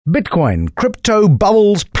Bitcoin, crypto,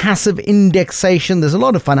 bubbles, passive indexation. There's a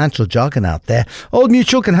lot of financial jargon out there. Old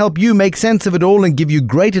Mutual can help you make sense of it all and give you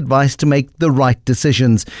great advice to make the right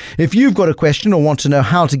decisions. If you've got a question or want to know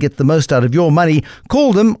how to get the most out of your money,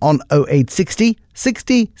 call them on 0860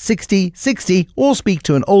 60 60 60 or speak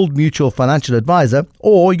to an Old Mutual financial advisor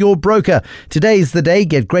or your broker. Today's the day.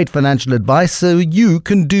 Get great financial advice so you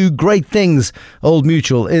can do great things. Old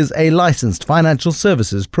Mutual is a licensed financial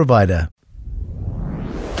services provider.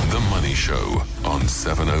 Show on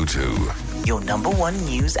 702. Your number one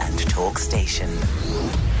news and talk station.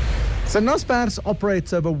 So Naspers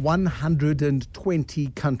operates over 120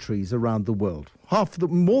 countries around the world.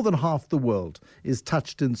 More than half the world is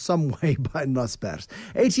touched in some way by Naspers.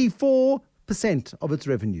 84% of its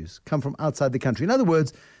revenues come from outside the country. In other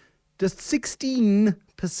words, just 16%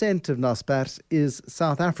 of Naspers is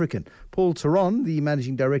South African. Paul Theron, the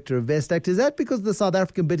managing director of Vestact, is that because the South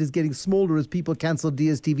African bit is getting smaller as people cancel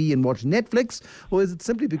DStv and watch Netflix? Or is it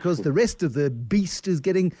simply because the rest of the beast is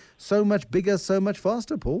getting so much bigger, so much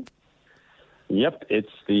faster, Paul? Yep, it's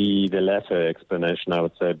the latter explanation, I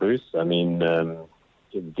would say, Bruce. I mean,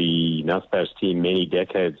 the Naspers team many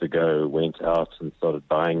decades ago went out and started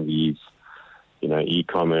buying these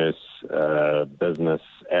e-commerce business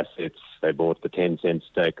assets. They bought the Tencent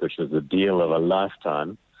stake, which was a deal of a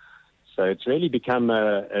lifetime. So it's really become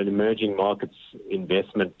an emerging markets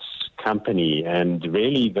investment company. And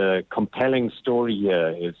really the compelling story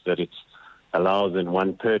here is that it allows in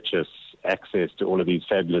one purchase access to all of these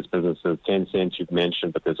fabulous businesses. Tencent you've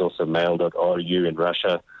mentioned, but there's also Mail.ru in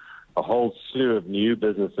Russia, a whole slew of new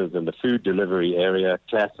businesses in the food delivery area,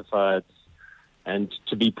 classifieds. And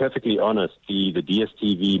to be perfectly honest, the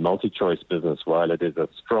DStv multi-choice business, while it is a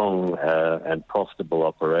strong and profitable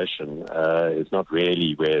operation, is not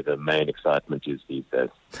really where the main excitement is these days.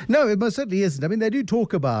 No, it most certainly isn't. I mean, they do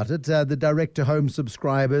talk about it. The direct-to-home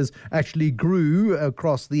subscribers actually grew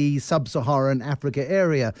across the sub-Saharan Africa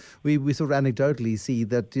area. We sort of anecdotally see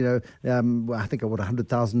that, I think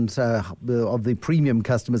 100,000 of the premium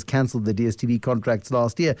customers cancelled their DStv contracts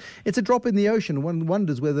last year. It's a drop in the ocean. One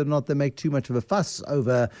wonders whether or not they make too much of a fuss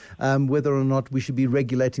over whether or not we should be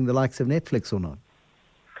regulating the likes of Netflix or not.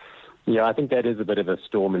 Yeah, I think that is a bit of a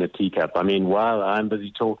storm in a teacup. I mean, while I'm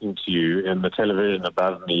busy talking to you, and the television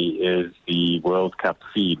above me is the World Cup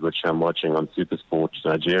feed, which I'm watching on SuperSport.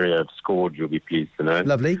 Nigeria have scored, you'll be pleased to know.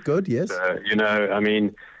 Lovely, good, yes. I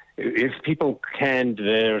mean, if people canned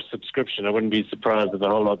their subscription, I wouldn't be surprised if a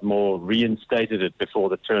whole lot more reinstated it before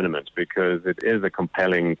the tournament, because it is a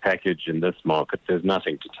compelling package in this market. There's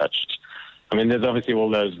nothing to touch. I mean, there's obviously all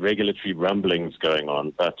those regulatory rumblings going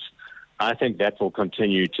on, but I think that will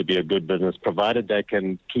continue to be a good business, provided they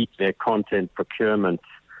can keep their content procurement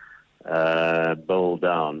bill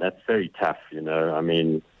down. That's very tough, I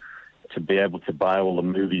mean, to be able to buy all the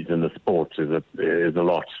movies and the sports is a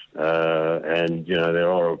lot. And,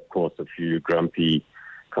 there are, of course, a few grumpy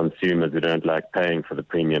consumers who don't like paying for the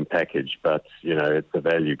premium package, but, it's a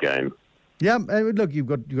value game. Yeah, look, you've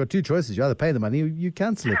got two choices. You either pay the money or you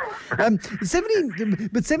cancel it. 70.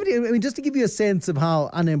 I mean, just to give you a sense of how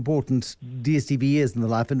unimportant DStv is in the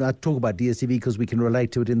life, and I talk about DStv because we can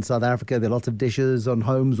relate to it in South Africa. There are lots of dishes on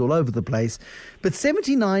homes all over the place. But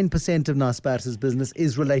 79% of Naspers' business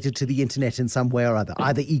is related to the internet in some way or other,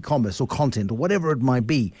 either e-commerce or content or whatever it might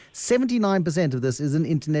be. 79% of this is an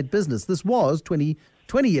internet business. This was 20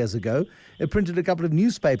 years ago. It printed a couple of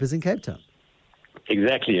newspapers in Cape Town.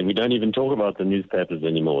 Exactly, and we don't even talk about the newspapers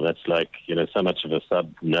anymore. That's like, so much of a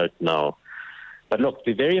sub-note now. But look,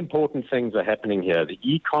 the very important things are happening here. The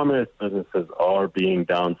e-commerce businesses are being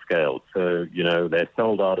downscaled. So, they're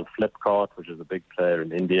sold out of Flipkart, which is a big player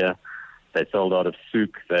in India. They sold out of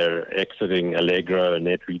Souk. They're exiting Allegro and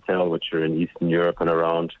Net Retail, which are in Eastern Europe and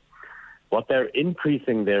around. What they're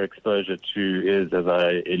increasing their exposure to is, as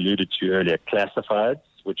I alluded to earlier, classifieds,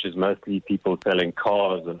 which is mostly people selling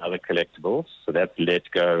cars and other collectibles. So that's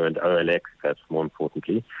Letgo and OLX, perhaps more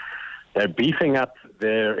importantly. They're beefing up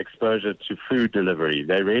their exposure to food delivery.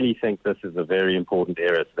 They really think this is a very important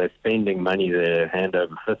area. So they're spending money there hand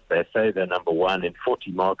over fist. They say they're number one in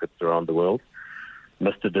 40 markets around the world.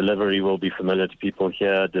 Mr. Delivery will be familiar to people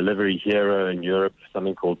here. Delivery Hero in Europe,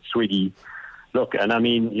 something called Swiggy. Look, and I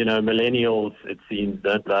mean, millennials, it seems,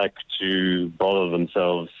 don't like to bother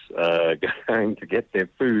themselves going to get their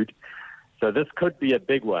food. So this could be a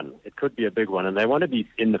big one. It could be a big one. And they want to be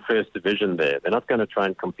in the first division there. They're not going to try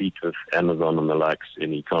and compete with Amazon and the likes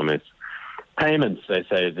in e-commerce. Payments, they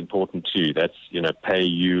say, is important too. That's, pay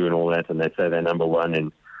you and all that. And they say they're number one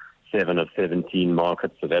in 7 of 17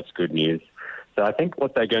 markets. So that's good news. So I think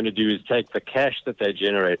what they're going to do is take the cash that they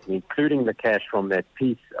generate, including the cash from that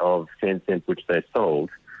piece of Tencent which they sold,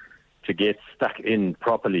 to get stuck in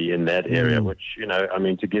properly in that area, which,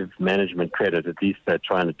 to give management credit, at least they're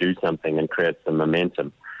trying to do something and create some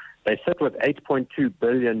momentum. They sit with $8.2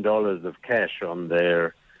 billion of cash on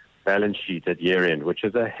their balance sheet at year-end, which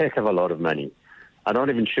is a heck of a lot of money. I'm not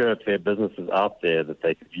even sure if there are businesses out there that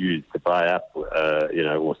they could use to buy up,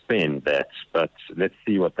 or spend that, but let's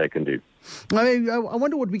see what they can do. I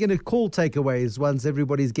wonder what we're going to call takeaways once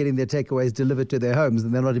everybody's getting their takeaways delivered to their homes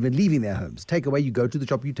and they're not even leaving their homes. Takeaway, you go to the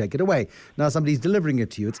shop, you take it away. Now somebody's delivering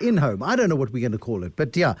it to you. It's in-home. I don't know what we're going to call it.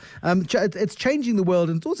 But yeah, it's changing the world.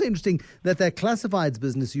 And it's also interesting that classifieds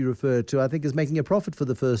business you refer to, I think, is making a profit for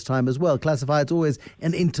the first time as well. Classifieds always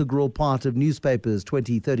an integral part of newspapers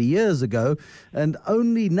 20, 30 years ago. And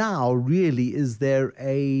only now, really, is there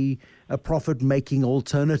a profit-making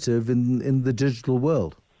alternative in the digital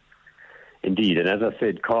world. Indeed, and as I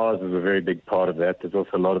said, cars is a very big part of that. There's also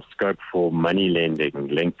a lot of scope for money lending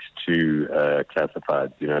linked to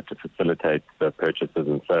classifieds, to facilitate the purchases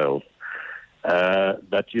and sales.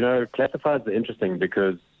 But classifieds are interesting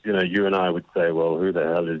because, you and I would say, well, who the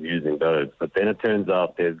hell is using those? But then it turns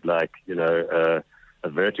out there's a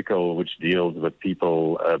vertical which deals with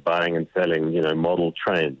people buying and selling, model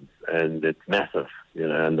trains, and it's massive,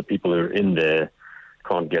 and the people who are in there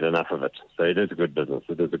can't get enough of it. So it is a good business.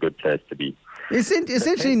 It is a good place to be.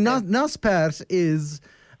 Essentially, Naspers is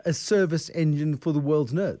a service engine for the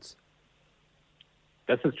world's nerds.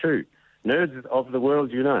 This is true. Nerds of the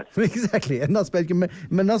world unite. Exactly. And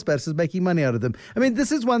Naspers is making money out of them. I mean,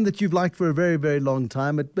 this is one that you've liked for a very, very long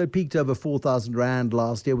time. It peaked over 4,000 Rand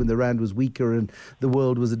last year when the Rand was weaker and the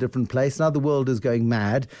world was a different place. Now the world is going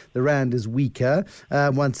mad. The Rand is weaker.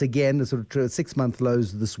 Once again, the sort of 6-month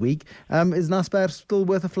lows this week. Is Naspers still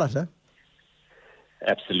worth a flutter?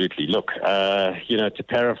 Absolutely. Look, to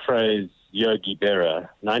paraphrase Yogi Berra,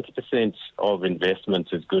 90% of investment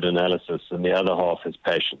is good analysis and the other half is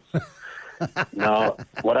patience. Now,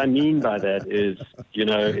 what I mean by that is,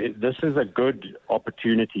 this is a good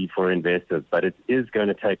opportunity for investors, but it is going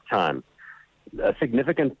to take time. A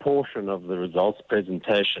significant portion of the results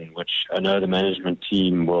presentation, which I know the management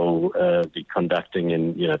team will be conducting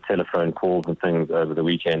in, telephone calls and things over the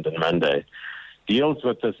weekend and Monday, deals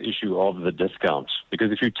with this issue of the discount.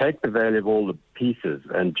 Because if you take the value of all the pieces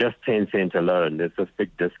and just Tencent alone, there's this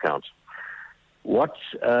big discount. What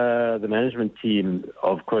the management team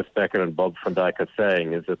of Koos Becker and Bob van Dijk are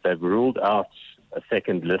saying is that they've ruled out a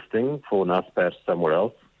second listing for Naspers somewhere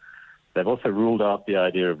else. They've also ruled out the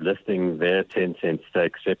idea of listing their Tencent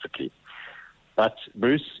stake separately. But,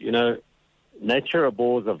 Bruce, nature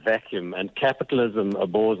abhors a vacuum and capitalism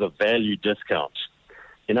abhors a value discount.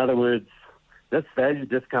 In other words, this value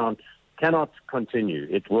discount cannot continue.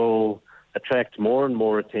 It will attract more and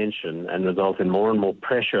more attention and result in more and more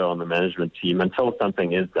pressure on the management team until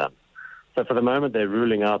something is done. So for the moment, they're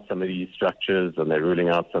ruling out some of these structures and they're ruling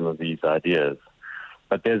out some of these ideas.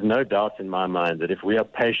 But there's no doubt in my mind that if we are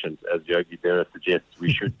patient, as Yogi Berra suggests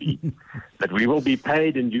we should be, that we will be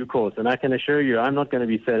paid in due course. And I can assure you, I'm not going to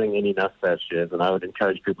be selling any Naspers shares, and I would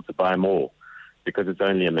encourage people to buy more because it's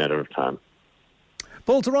only a matter of time.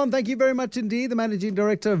 Paul Theron, thank you very much indeed. The Managing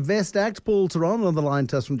Director of Vestact, Paul Theron, on the line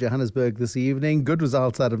to us from Johannesburg this evening. Good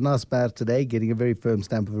results out of Naspers today, getting a very firm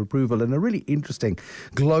stamp of approval and a really interesting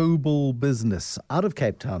global business out of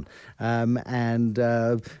Cape Town and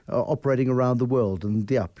operating around the world. And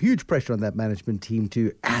yeah, huge pressure on that management team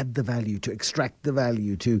to add the value, to extract the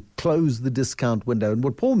value, to close the discount window. And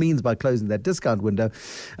what Paul means by closing that discount window,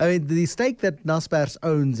 I mean, the stake that Naspers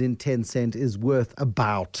owns in Tencent is worth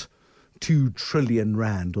about 2 trillion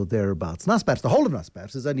Rand or thereabouts. Naspers, the whole of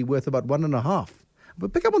Naspers, is only worth about 1.5. We'll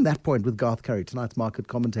pick up on that point with Garth Curry, tonight's market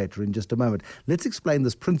commentator, in just a moment. Let's explain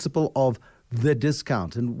this principle of the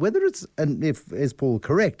discount and whether it's, and if is Paul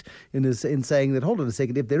correct in saying that, hold on a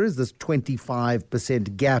second, if there is this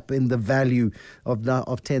 25% gap in the value of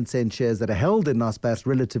Tencent shares that are held in Naspers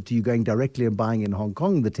relative to you going directly and buying in Hong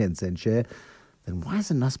Kong the Tencent share, then why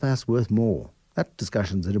isn't Naspers worth more? That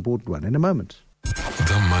discussion's an important one in a moment.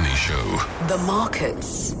 The Money Show. The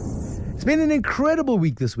markets. It's been an incredible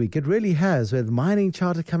week this week. It really has. With mining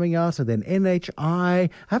charter coming out and then NHI. I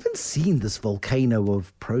haven't seen this volcano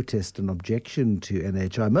of protest and objection to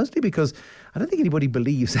NHI, mostly because I don't think anybody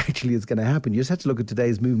believes actually it's going to happen. You just have to look at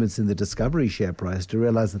today's movements in the Discovery share price to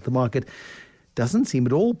realize that the market doesn't seem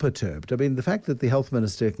at all perturbed. I mean, the fact that the health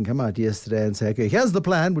minister can come out yesterday and say, okay, here's the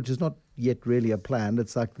plan, which is not yet really a plan.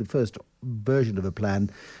 It's like the first version of a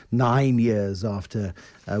plan 9 years after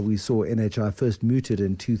we saw NHI first mooted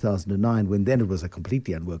in 2009, when then it was a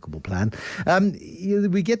completely unworkable plan.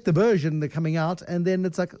 We get the version, they're coming out, and then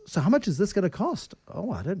it's like, so how much is this going to cost?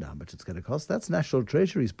 Oh, I don't know how much it's going to cost. That's National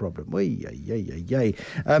Treasury's problem. We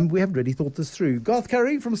haven't really thought this through. Garth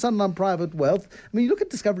Curry from Sunland Private Wealth. I mean, you look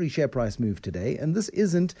at Discovery share price move today, and this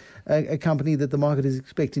isn't a company that the market is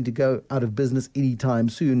expecting to go out of business anytime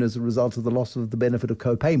soon as a result of the loss of the benefit of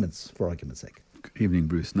co-payments, for argument's sake. Good evening,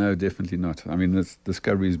 Bruce. No, definitely not. I mean, this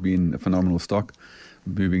Discovery's been a phenomenal stock,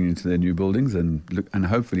 moving into their new buildings, and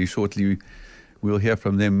hopefully shortly we'll hear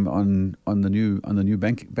from them on the new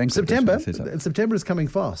bank. September is coming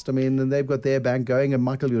fast. I mean, and they've got their bank going, and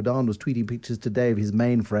Michael Jordan was tweeting pictures today of his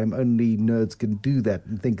mainframe. Only nerds can do that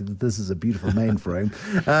and think that this is a beautiful mainframe.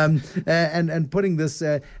 And putting this,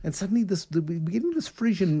 and suddenly we're getting this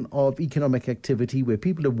frisson of economic activity where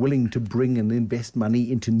people are willing to bring and invest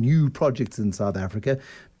money into new projects in South Africa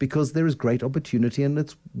because there is great opportunity and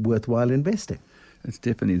it's worthwhile investing. It's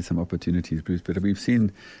definitely some opportunities, Bruce, but we've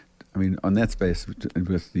seen, I mean, on that space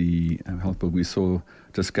with the health bill, we saw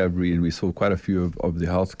Discovery and we saw quite a few of the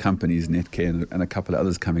health companies, Netcare and a couple of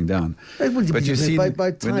others coming down. But you see,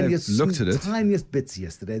 by tiniest bits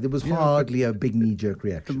yesterday, there was hardly a big knee-jerk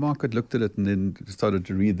reaction. The market looked at it and then started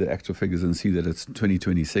to read the actual figures and see that it's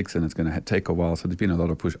 2026 and it's going to take a while. So there's been a lot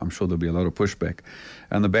of push. I'm sure there'll be a lot of pushback.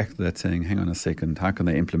 And the back of that saying, hang on a second, how can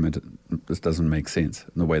they implement it? This doesn't make sense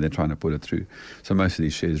in the way they're trying to put it through. So most of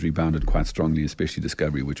these shares rebounded quite strongly, especially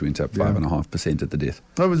Discovery, which went up 5.5% at the death.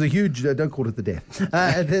 That was a huge, don't call it the death.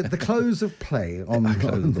 The close of play on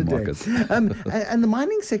the markets. And the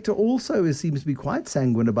mining sector also seems to be quite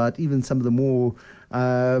sanguine about even some of the more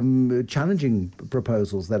challenging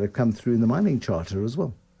proposals that have come through in the mining charter as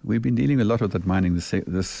well. We've been dealing a lot with that mining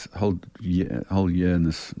this whole year, and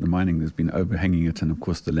the mining has been overhanging it, and of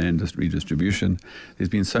course the land redistribution. There's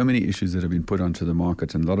been so many issues that have been put onto the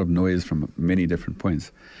market and a lot of noise from many different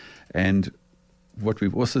points. And what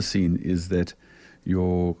we've also seen is that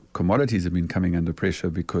your commodities have been coming under pressure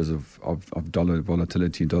because of dollar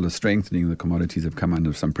volatility, dollar strengthening. The commodities have come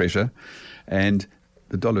under some pressure, and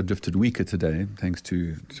the dollar drifted weaker today, thanks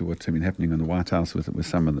to what's been happening in the White House with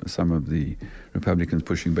some of the Republicans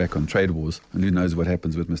pushing back on trade wars. And who knows what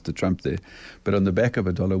happens with Mr. Trump there. But on the back of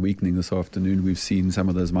a dollar weakening this afternoon, we've seen some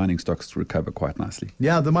of those mining stocks recover quite nicely.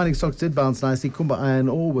 Yeah, the mining stocks did bounce nicely. Kumba Iron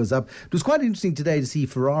Ore was up. It was quite interesting today to see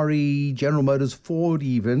Ferrari, General Motors, Ford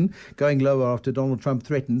even going lower after Donald Trump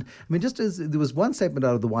threatened. I mean, just as there was one statement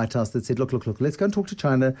out of the White House that said, look, let's go and talk to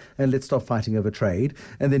China and let's stop fighting over trade.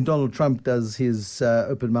 And then Donald Trump does his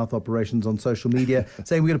open mouth operations on social media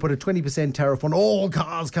saying we're going to put a 20% tariff on all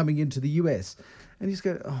cars coming into the US. And you just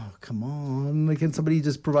go, oh, come on. Can somebody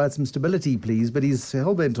just provide some stability, please? But he's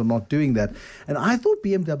hell-bent on not doing that. And I thought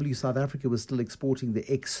BMW South Africa was still exporting the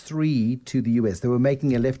X3 to the US. They were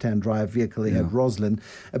making a left-hand drive vehicle at Roslyn.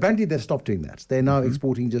 Apparently, they've stopped doing that. They're now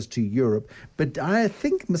exporting just to Europe. But I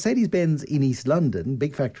think Mercedes-Benz in East London,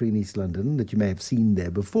 big factory in East London that you may have seen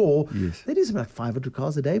there before, they do about 500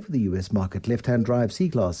 cars a day for the US market, left-hand drive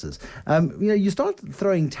C-classes. You start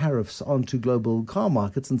throwing tariffs onto global car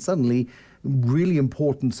markets and suddenly really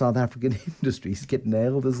important South African industries get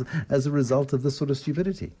nailed as a result of this sort of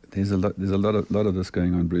stupidity. There's a lot of this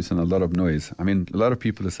going on, Bruce, and a lot of noise. I mean, a lot of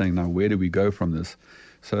people are saying now, where do we go from this?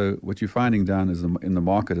 So what you're finding down is in the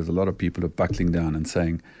market is a lot of people are buckling down and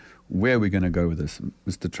saying, where are we going to go with this?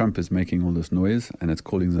 Mr. Trump is making all this noise, and it's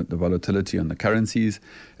causing the volatility on the currencies.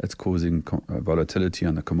 It's causing volatility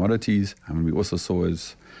on the commodities. I mean, we also saw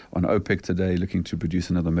is on OPEC today looking to produce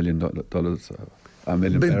another $1 million. A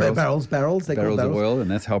million barrels of oil,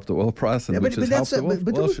 and that's helped the oil price, and which has helped the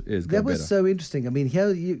oil. That was so interesting. I mean,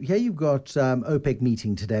 here you've got OPEC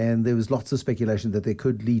meeting today, and there was lots of speculation that they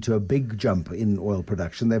could lead to a big jump in oil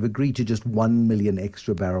production. They've agreed to just 1 million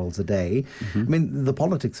extra barrels a day. I mean, the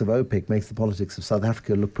politics of OPEC makes the politics of South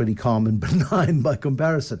Africa look pretty calm and benign by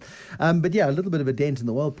comparison. But yeah, a little bit of a dent in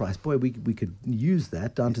the oil price. Boy, we could use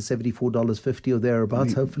that down to $74.50 or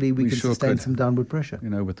thereabouts. Hopefully, we can sustain some downward pressure.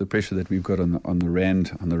 You know, with the pressure that we've got on the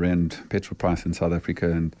rand petrol price in South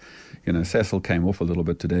Africa, and you know, Sasol came off a little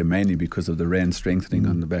bit today, mainly because of the rand strengthening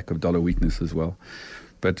on the back of dollar weakness as well.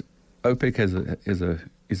 But OPEC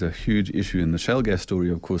is a huge issue in the shale gas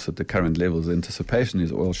story, of course. At the current levels, the anticipation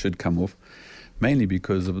is oil should come off, mainly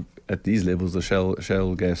because at these levels the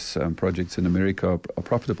shale gas projects in America are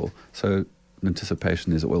profitable. So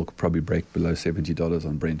anticipation is oil could probably break below $70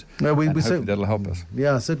 on Brent. No, hopefully that'll help us.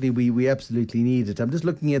 Yeah, certainly we absolutely need it. I'm just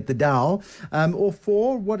looking at the Dow, or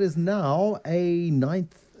for what is now a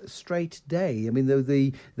ninth straight day. I mean,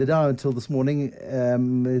 the Dow until this morning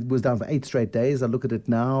it was down for 8 straight days. I look at it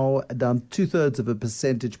now, down 2/3 of a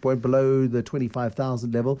percentage point below the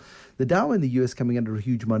 25,000 level. The Dow in the US coming under a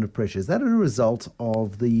huge amount of pressure. Is that a result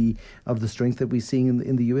of the strength that we're seeing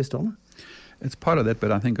in the US dollar? It's part of that,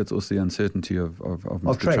 but I think it's also the uncertainty of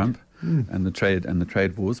Mr. trade. Trump and the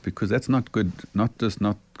trade wars, because that's not good. Not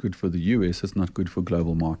good for the US. It's not good for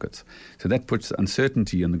global markets. So that puts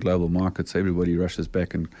uncertainty in the global markets. Everybody rushes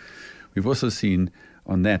back, and we've also seen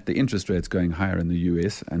on that the interest rates going higher in the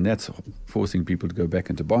US, and that's forcing people to go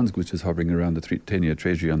back into bonds, which is hovering around the 10-year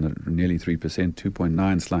Treasury on the nearly 3%,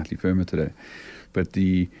 2.9, slightly firmer today. But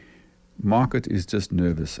the market is just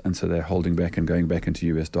nervous, and so they're holding back and going back into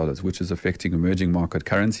US dollars, which is affecting emerging market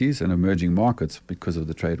currencies and emerging markets because of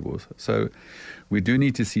the trade wars. So we do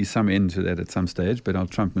need to see some end to that at some stage, but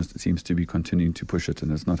Trump seems to be continuing to push it,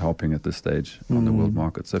 and it's not helping at this stage on the world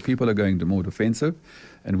market. So people are going to more defensive,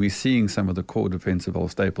 and we're seeing some of the core defensive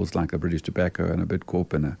old staples like a British Tobacco and a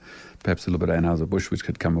Bidcorp and perhaps a little bit of Anheuser-Busch, which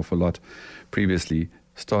had come off a lot previously,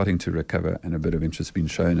 starting to recover, and a bit of interest being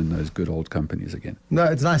shown in those good old companies again. No,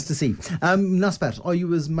 it's nice to see. Naspers, are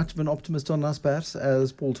you as much of an optimist on Naspers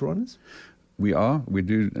as Paul Theron is? We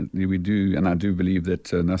do, and I do believe that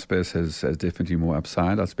Naspers has definitely more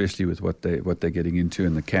upside, especially with what they're getting into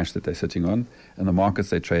and the cash that they're sitting on and the markets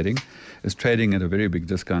they're trading. It's trading at a very big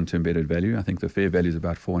discount to embedded value. I think the fair value is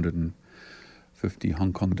about 450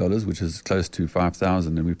 Hong Kong dollars, which is close to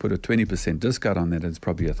 5,000, and we put a 20% discount on that. It's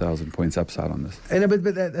probably 1,000 points upside on this.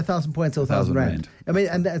 But 1,000 points or 1,000 rand. I mean,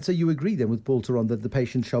 and so you agree then with Paul Theron that the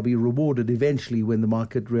patient shall be rewarded eventually when the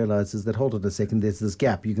market realizes that, hold on a second, there's this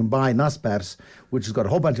gap. You can buy Naspers, which has got a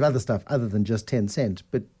whole bunch of other stuff other than just Tencent,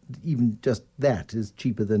 but even just that is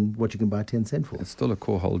cheaper than what you can buy Tencent for. It's still a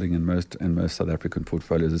core holding in most South African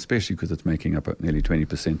portfolios, especially because it's making up nearly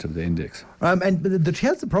 20% of the index. But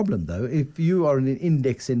here's the problem, though. If you are an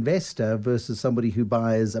index investor versus somebody who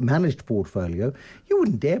buys a managed portfolio, you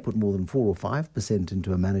wouldn't dare put more than 4 or 5%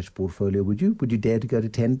 into a managed portfolio, would you? Would you dare to go to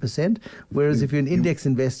 10%? Whereas if you're an index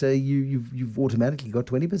investor, you've automatically got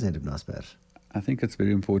 20% of Naspers. I think it's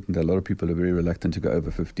very important that a lot of people are very reluctant to go over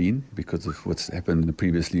 15 because of what's happened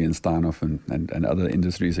previously in Steinhoff and other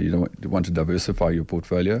industries. So you don't want to diversify your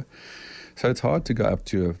portfolio. So it's hard to go up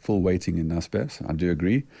to a full weighting in Naspers. I do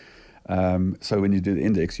agree. So when you do the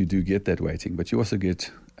index, you do get that weighting, but you also get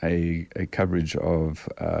a coverage of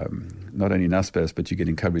not only Naspers, but you're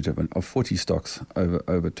getting coverage of 40 stocks,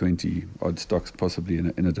 over 20 odd stocks possibly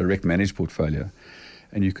in a direct managed portfolio.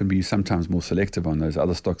 And you can be sometimes more selective on those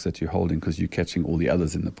other stocks that you're holding because you're catching all the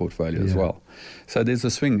others in the portfolio as well. So there's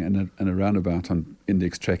a swing and a roundabout on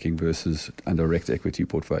index tracking versus a direct equity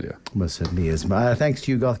portfolio. Most certainly is. Thanks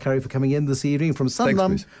to you, Garth Curry, for coming in this evening from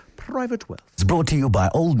Sanlam Private Wealth. It's brought to you by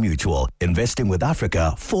Old Mutual, investing with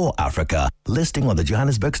Africa for Africa. Listing on the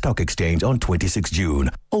Johannesburg Stock Exchange on 26 June.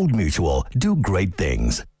 Old Mutual, do great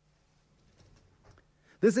things.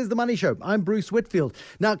 This is The Money Show. I'm Bruce Whitfield.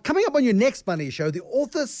 Now, coming up on your next Money Show, the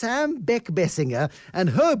author Sam Beck-Bessinger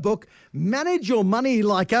and her book, Manage Your Money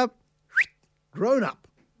Like a Grown-Up.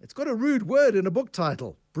 It's got a rude word in a book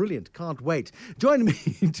title. Brilliant. Can't wait. Join me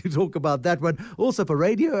to talk about that one. Also for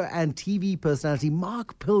radio and TV personality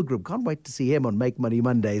Mark Pilgrim. Can't wait to see him on Make Money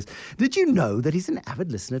Mondays. Did you know that he's an avid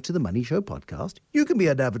listener to the Money Show podcast? You can be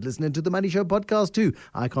an avid listener to the Money Show podcast too.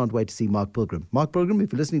 I can't wait to see Mark Pilgrim. Mark Pilgrim,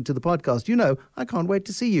 if you're listening to the podcast, you know I can't wait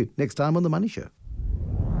to see you next time on The Money Show.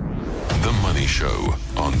 The Money Show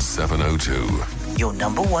on 702. Your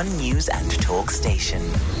number one news and talk station.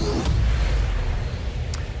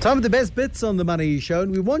 Time for the best bits on The Money Show,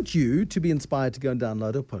 and we want you to be inspired to go and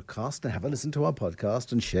download our podcast and have a listen to our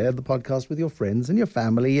podcast and share the podcast with your friends and your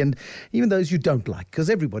family and even those you don't like, because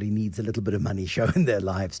everybody needs a little bit of Money Show in their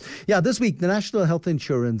lives. Yeah, this week, the National Health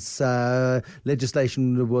Insurance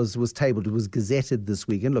legislation was tabled. It was gazetted this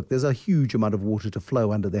week. And look, there's a huge amount of water to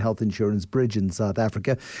flow under the health insurance bridge in South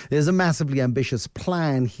Africa. There's a massively ambitious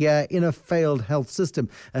plan here in a failed health system,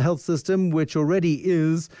 a health system which already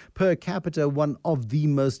is, per capita, one of the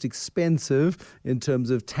most expensive in terms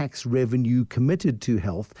of tax revenue committed to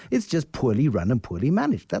health. It's just poorly run and poorly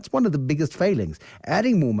managed. That's one of the biggest failings.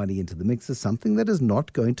 Adding more money into the mix is something that is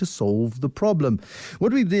not going to solve the problem.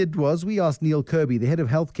 What we did was we asked Neil Kirby, the head of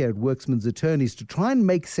healthcare at Worksman's Attorneys, to try and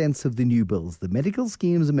make sense of the new bills, the Medical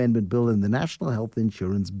Schemes Amendment Bill and the National Health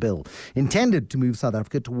Insurance Bill, intended to move South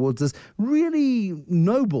Africa towards this really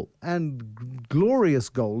noble and glorious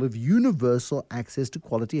goal of universal access to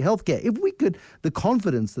quality healthcare. If we could, the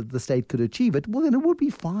confidence that the state could achieve it, well, then it would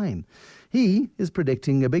be fine. He is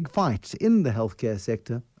predicting a big fight in the healthcare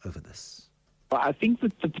sector over this. Well, I think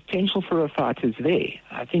that the potential for a fight is there.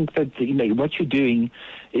 I think that what you're doing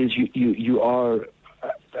is you are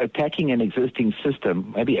attacking an existing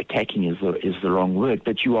system. Maybe attacking is the wrong word,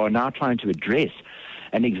 but you are now trying to address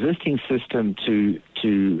an existing system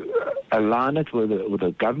to align it with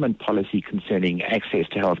a government policy concerning access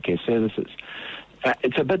to healthcare services.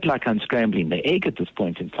 It's a bit like unscrambling the egg at this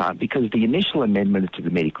point in time, because the initial amendments to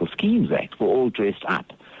the Medical Schemes Act were all dressed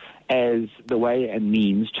up as the way and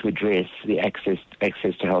means to address the access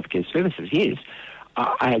to healthcare services. Yes,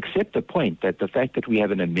 I accept the point that the fact that we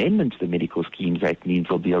have an amendment to the Medical Schemes Act means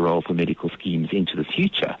there'll be a role for medical schemes into the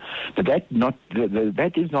future. But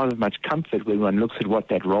that is not of much comfort when one looks at what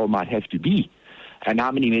that role might have to be. And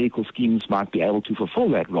how many medical schemes might be able to fulfill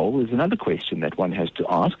that role is another question that one has to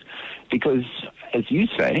ask. Because, as you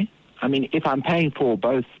say, I mean, if I'm paying for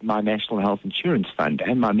both my National Health Insurance Fund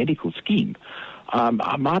and my medical scheme,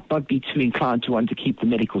 I might not be too inclined to want to keep the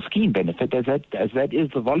medical scheme benefit, as that is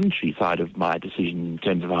the voluntary side of my decision in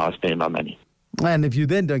terms of how I spend my money. And if you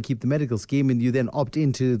then don't keep the medical scheme and you then opt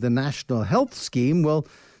into the national health scheme, well,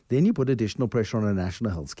 then you put additional pressure on a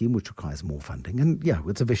national health scheme, which requires more funding. And yeah,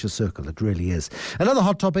 it's a vicious circle. It really is. Another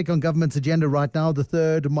hot topic on government's agenda right now, the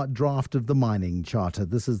third draft of the mining charter.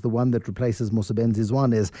 This is the one that replaces Mosebenzi's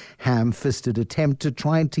Zwane's ham-fisted attempt to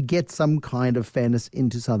try to get some kind of fairness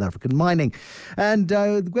into South African mining. And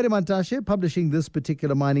Gwede Mantashe, publishing this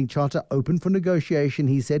particular mining charter, open for negotiation.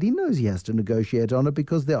 He said he knows he has to negotiate on it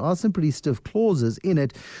because there are some pretty stiff clauses in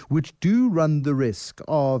it which do run the risk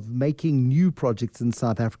of making new projects in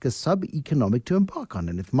South Africa sub-economic to embark on.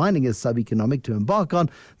 And if mining is sub-economic to embark on,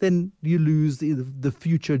 then you lose the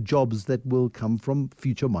future jobs that will come from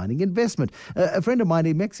future mining investment. A friend of mine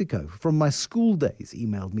in Mexico from my school days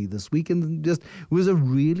emailed me this week and just was a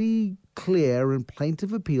really clear and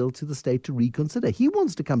plaintive appeal to the state to reconsider. He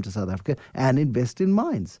wants to come to South Africa and invest in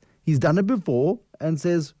mines. He's done it before and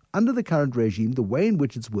says, under the current regime, the way in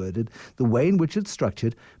which it's worded, the way in which it's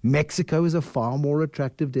structured, Mexico is a far more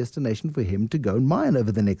attractive destination for him to go and mine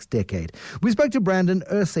over the next decade. We spoke to Brandon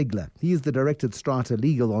Ursegler. He is the director at Strata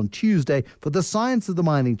Legal on Tuesday for the Science of the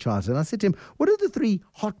Mining Charter. And I said to him, what are the three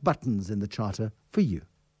hot buttons in the charter for you?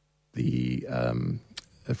 The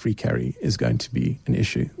free carry is going to be an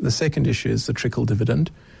issue. The second issue is the trickle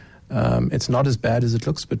dividend. It's not as bad as it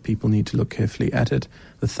looks, but people need to look carefully at it.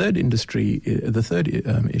 The third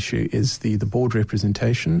issue is the board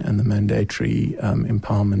representation and the mandatory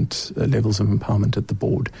empowerment levels of empowerment at the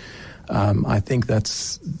board. I think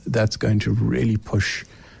that's going to really push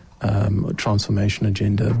a transformation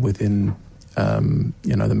agenda within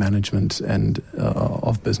the management and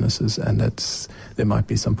of businesses, and there might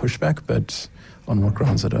be some pushback, but on what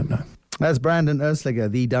grounds I don't know. That's Brandon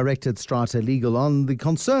Ursegler, the director at Strata Legal, on the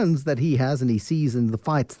concerns that he has and he sees and the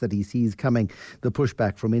fights that he sees coming, the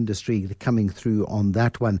pushback from industry coming through on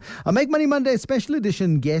that one. Our Make Money Monday special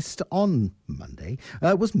edition guest on Monday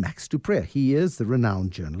was Max du Preez. He is the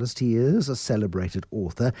renowned journalist. He is a celebrated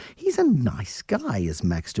author. He's a nice guy, is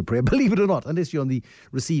Max du Preez, believe it or not, unless you're on the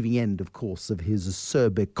receiving end, of course, of his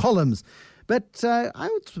acerbic columns. But I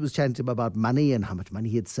was chatting to him about money and how much money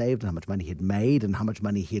he had saved and how much money he had made and how much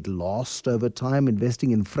money he had lost over time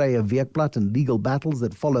investing in Freya Weekblad and legal battles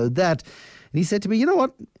that followed that. And he said to me, you know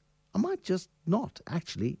what, I might just not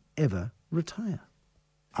actually ever retire.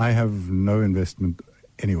 I have no investment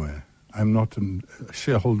anywhere. I'm not a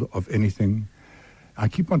shareholder of anything. I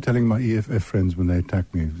keep on telling my EFF friends when they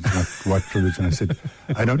attack me, it's like white privilege, and I said,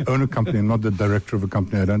 I don't own a company, I'm not the director of a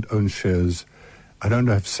company, I don't own shares, I don't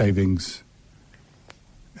have savings.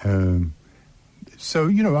 So,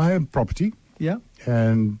 I have property. Yeah.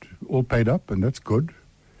 And all paid up, and that's good.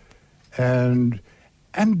 And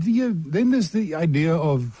then there's the idea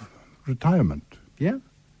of retirement. Yeah.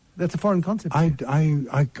 That's a foreign concept. I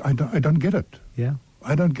don't get it. Yeah.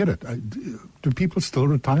 I don't get it. Do people still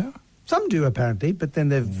retire? Some do, apparently, but then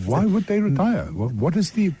they've... Why would they retire? What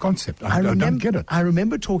is the concept? I don't get it. I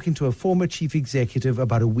remember talking to a former chief executive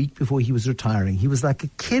about a week before he was retiring. He was like a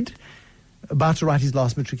kid about to write his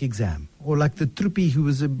last matric exam, or like the troopie who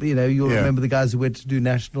was, you'll remember the guys who went to do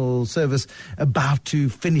national service, about to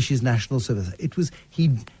finish his national service. He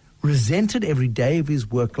resented every day of his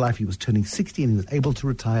work life. He was turning 60 and he was able to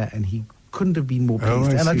retire, and he couldn't have been more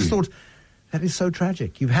pleased. I just thought, that is so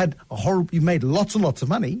tragic. You've made lots and lots of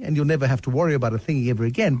money, and you'll never have to worry about a thing ever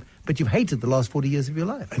again, but you've hated the last 40 years of your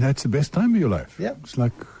life. And that's the best time of your life. Yeah. It's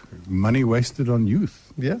like money wasted on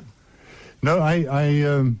youth. Yeah. No,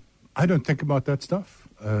 I don't think about that stuff.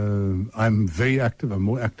 I'm very active. I'm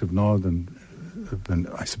more active now than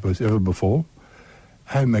I suppose ever before.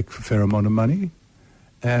 I make a fair amount of money,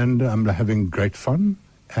 and I'm having great fun.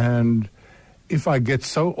 And if I get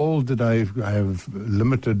so old that I have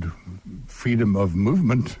limited freedom of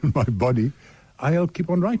movement in my body, I'll keep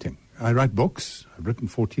on writing. I write books. I've written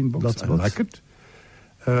 14 books. Lots of I books. like it.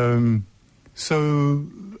 So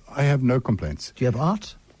I have no complaints. Do you have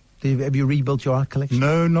art? Have you rebuilt your art collection?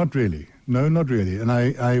 No, not really. No, not really. And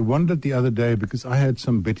I wondered the other day because I had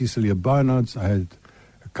some Betty Celia Barnards. I had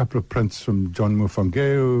a couple of prints from John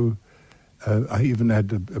Mufangeo. I even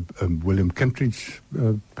had a William Kentridge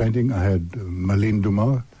painting. I had Marlene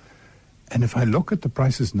Dumas. And if I look at the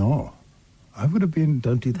prices now, I would have been...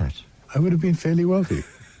 Don't do that. I would have been fairly wealthy.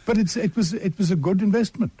 But it was a good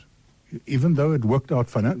investment. Even though it worked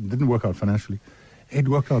out didn't work out financially, it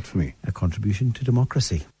worked out for me. A contribution to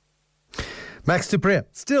democracy. Max du Preez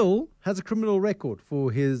still has a criminal record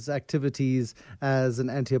for his activities as an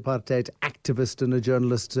anti-apartheid activist and a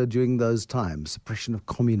journalist during those times. Suppression of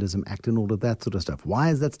Communism Act and all of that sort of stuff.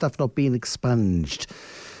 Why is that stuff not being expunged?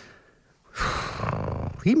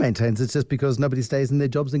 He maintains it's just because nobody stays in their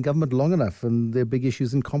jobs in government long enough and there are big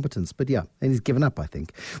issues in competence. But yeah, and he's given up, I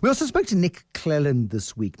think. We also spoke to Nick Cleland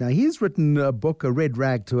this week. Now, he's written a book, a red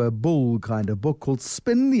rag to a bull kind of book called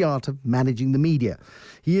Spin: The Art of Managing the Media.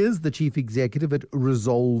 He is the chief executive at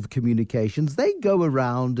Resolve Communications. They go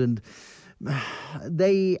around and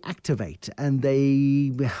they activate and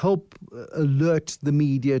they help alert the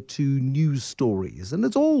media to news stories. And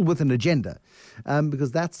it's all with an agenda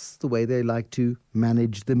because that's the way they like to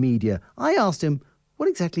manage the media. I asked him, what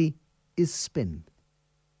exactly is spin?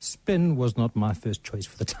 Spin was not my first choice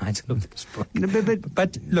for the title of this book. No,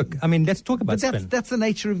 but look, I mean, let's talk about spin. That's the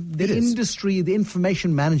nature of the industry, the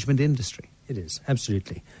information management industry. It is,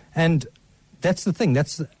 absolutely. And that's the thing.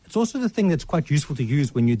 It's also the thing that's quite useful to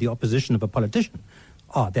use when you're the opposition of a politician.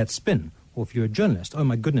 That's spin. Or if you're a journalist, oh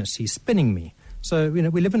my goodness, he's spinning me. So,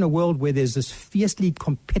 we live in a world where there's this fiercely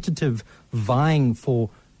competitive vying for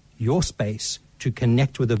your space to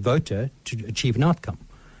connect with a voter to achieve an outcome.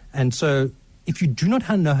 And so if you do not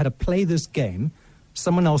know how to play this game,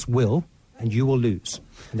 someone else will, and you will lose.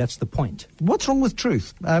 And that's the point. What's wrong with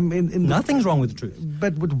truth? Nothing's wrong with truth.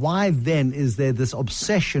 But why then is there this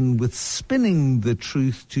obsession with spinning the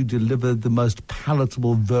truth to deliver the most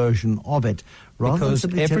palatable version of it? Because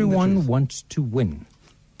everyone wants to win.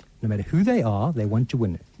 No matter who they are, they want to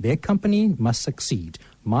win. Their company must succeed.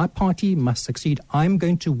 My party must succeed. I'm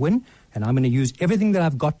going to win, and I'm going to use everything that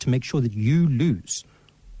I've got to make sure that you lose.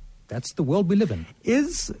 That's the world we live in.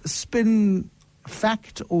 Is spin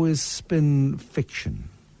fact or is spin fiction?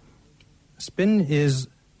 Spin is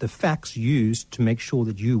the facts used to make sure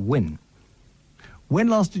that you win. When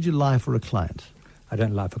last did you lie for a client? I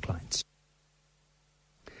don't lie for clients.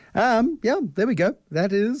 Yeah, there we go.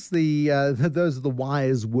 That is those are the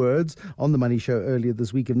wise words on the Money Show earlier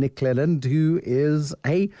this week of Nick Cleland, who is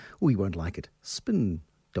you won't like it, spin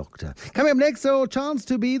doctor. Coming up next, our chance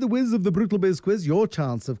to be the whiz of the Brutal Biz Quiz. Your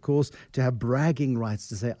chance, of course, to have bragging rights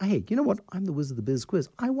to say, hey, you know what? I'm the whiz of the Biz Quiz.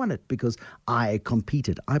 I won it because I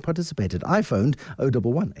competed. I participated. I phoned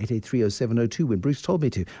 011-883-0702 when Bruce told me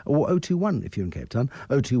to, or 021 if you're in Cape Town,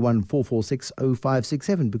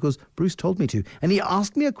 021-446-0567 because Bruce told me to. And he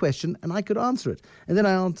asked me a question and I could answer it. And then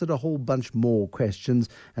I answered a whole bunch more questions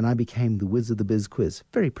and I became the whiz of the Biz Quiz.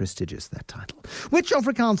 Very prestigious, that title. Which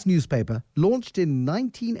Afrikaans newspaper, launched in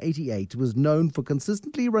 1988, was known for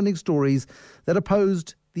consistently running stories that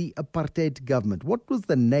opposed the apartheid government? What was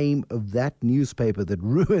the name of that newspaper that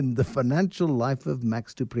ruined the financial life of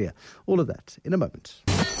Max du Preez? All of that in a moment.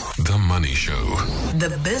 The Money Show.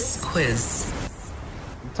 The Biz Quiz.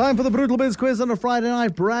 Time for the Brutal Biz Quiz on a Friday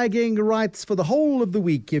night. Bragging rights for the whole of the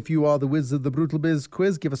week. If you are the whiz of the Brutal Biz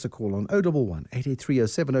Quiz, give us a call on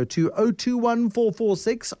 011-883-0702,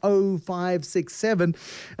 021-446-0567.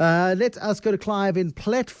 Let us go to Clive in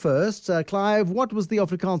Plet first. Clive, what was the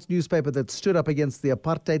Afrikaans newspaper that stood up against the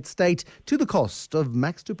apartheid state to the cost of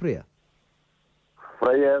Max du Preez?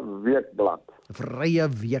 Vrye Weekblad. Vrye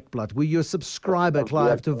Weekblad. Were you a subscriber,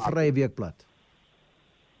 Clive, to Vrye Weekblad?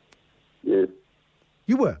 Yes.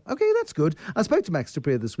 You were? Okay, that's good. I spoke to Max du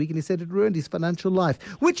Preez this week and he said it ruined his financial life,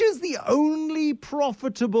 which is the only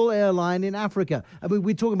profitable airline in Africa. I mean,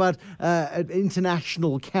 we're talking about an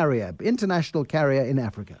international carrier in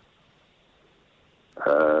Africa.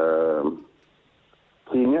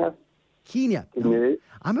 Kenya.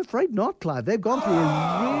 I'm afraid not, Clive. They've gone through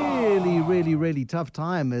a really tough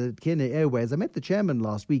time at Kenya Airways. I met the chairman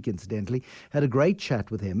last week, incidentally. Had a great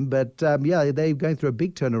chat with him. But, they're going through a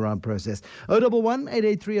big turnaround process.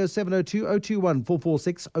 011-883-0702,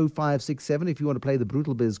 021-446-0567 if you want to play the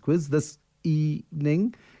Brutal Biz Quiz this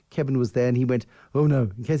evening. Kevin was there and he went, oh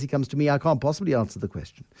no, in case he comes to me, I can't possibly answer the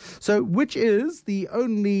question. So which is the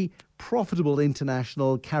only profitable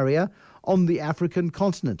international carrier on the African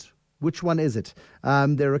continent. Which one is it?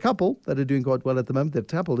 There are a couple that are doing quite well at the moment. There are a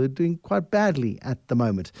couple that are doing quite badly at the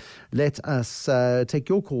moment. Let us take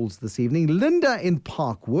your calls this evening. Linda in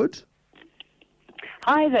Parkwood.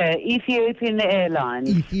 Hi there, Ethiopian Airlines.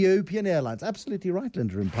 Ethiopian Airlines. Absolutely right,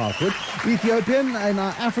 Linda in Parkwood. Ethiopian, in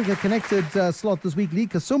our Africa Connected slot this week, Lee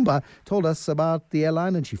Kasumba told us about the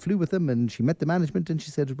airline, and she flew with them, and she met the management, and she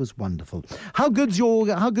said it was wonderful. How good's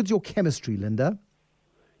your chemistry, Linda?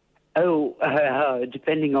 Oh,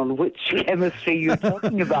 depending on which chemistry you're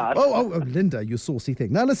talking about. Oh, Linda, you saucy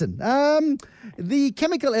thing. Now listen, the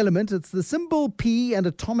chemical element, it's the symbol P and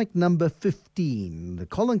atomic number 15.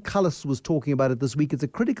 Colin Cullis was talking about it this week. It's a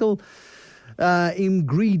critical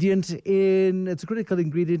ingredient in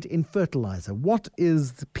fertilizer. What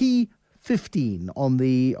is the P15 on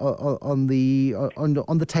the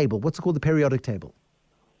table? What's it called? The periodic table.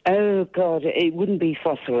 Oh, God, it wouldn't be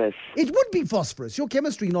phosphorus. It would be phosphorus. Your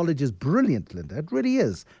chemistry knowledge is brilliant, Linda. It really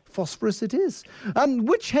is. Phosphorus it is.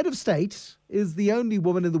 Which head of state is the only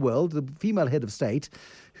woman in the world, the female head of state,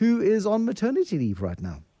 who is on maternity leave right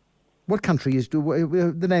now? What country is...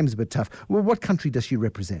 The name's a bit tough. Well, what country does she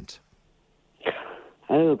represent?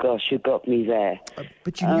 Oh, gosh, you got me there.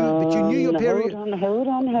 But you knew your period... Hold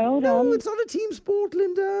on. No, it's not a team sport,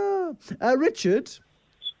 Linda. Richard...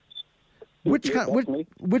 Which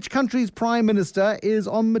country's prime minister is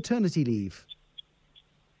on maternity leave?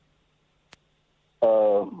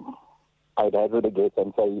 I'd hazard a guess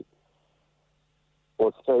and say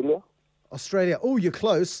Australia. Australia. Oh, you're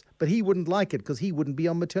close, but he wouldn't like it because he wouldn't be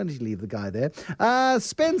on maternity leave, the guy there.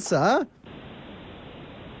 Spencer.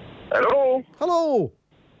 Hello. Hello.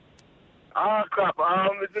 Crap. I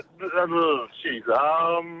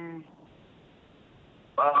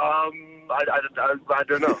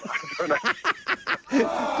don't know.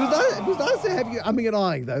 It was nice to have you umming and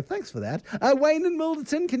ahhing, though. Thanks for that. Wayne in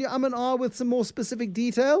Milderton, can you and ah with some more specific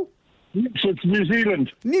detail? It's New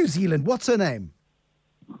Zealand. New Zealand. What's her name?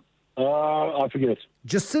 I forget.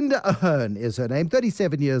 Jacinda Ahern is her name,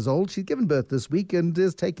 37 years old. She's given birth this week and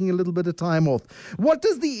is taking a little bit of time off. What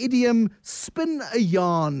does the idiom spin a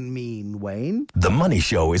yarn mean, Wayne? The Money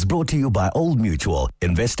Show is brought to you by Old Mutual,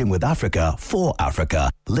 investing with Africa for Africa,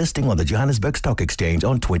 listing on the Johannesburg Stock Exchange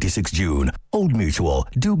on 26 June. Old Mutual,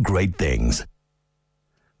 do great things.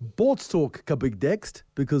 Sports Talk coming next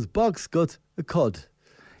because Bugs got a cod.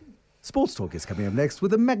 Sports Talk is coming up next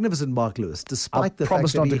with a magnificent Mark Lewis, despite the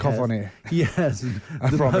fact that not to cough on air. He has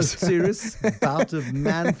the most serious bout of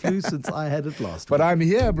man flu since I had it last week. But I'm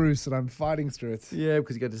here, Bruce, and I'm fighting through it. Yeah,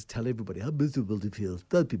 because you got to tell everybody how miserable you feel.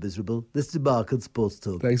 Don't be miserable. This is Mark on Sports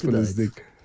Talk. Thanks for listening.